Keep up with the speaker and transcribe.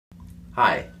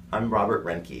Hi, I'm Robert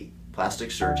Rehnke,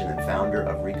 plastic surgeon and founder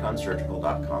of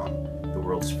ReconSurgical.com, the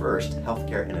world's first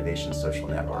healthcare innovation social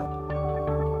network.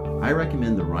 I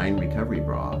recommend the Rhein Recovery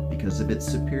Bra because of its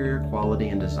superior quality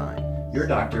and design. Your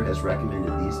doctor has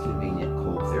recommended these convenient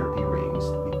cold therapy rings.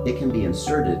 It can be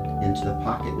inserted into the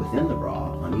pocket within the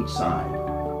bra on each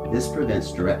side. This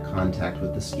prevents direct contact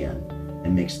with the skin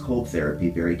and makes cold therapy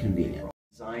very convenient.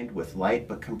 Designed with light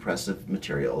but compressive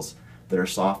materials that are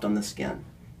soft on the skin.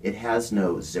 It has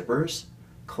no zippers,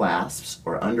 clasps,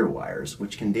 or underwires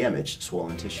which can damage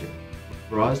swollen tissue.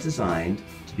 The bra is designed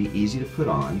to be easy to put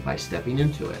on by stepping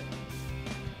into it.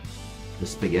 The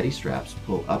spaghetti straps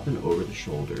pull up and over the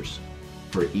shoulders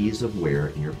for ease of wear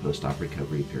in your post-op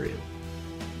recovery period.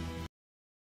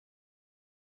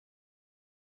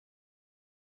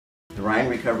 The Rhein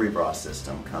Recovery Bra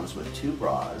system comes with 2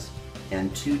 bras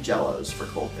and 2 jellos for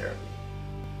cold therapy.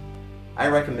 I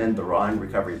recommend the Rhein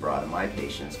Recovery Bra to my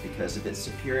patients because of its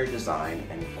superior design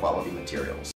and quality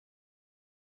materials.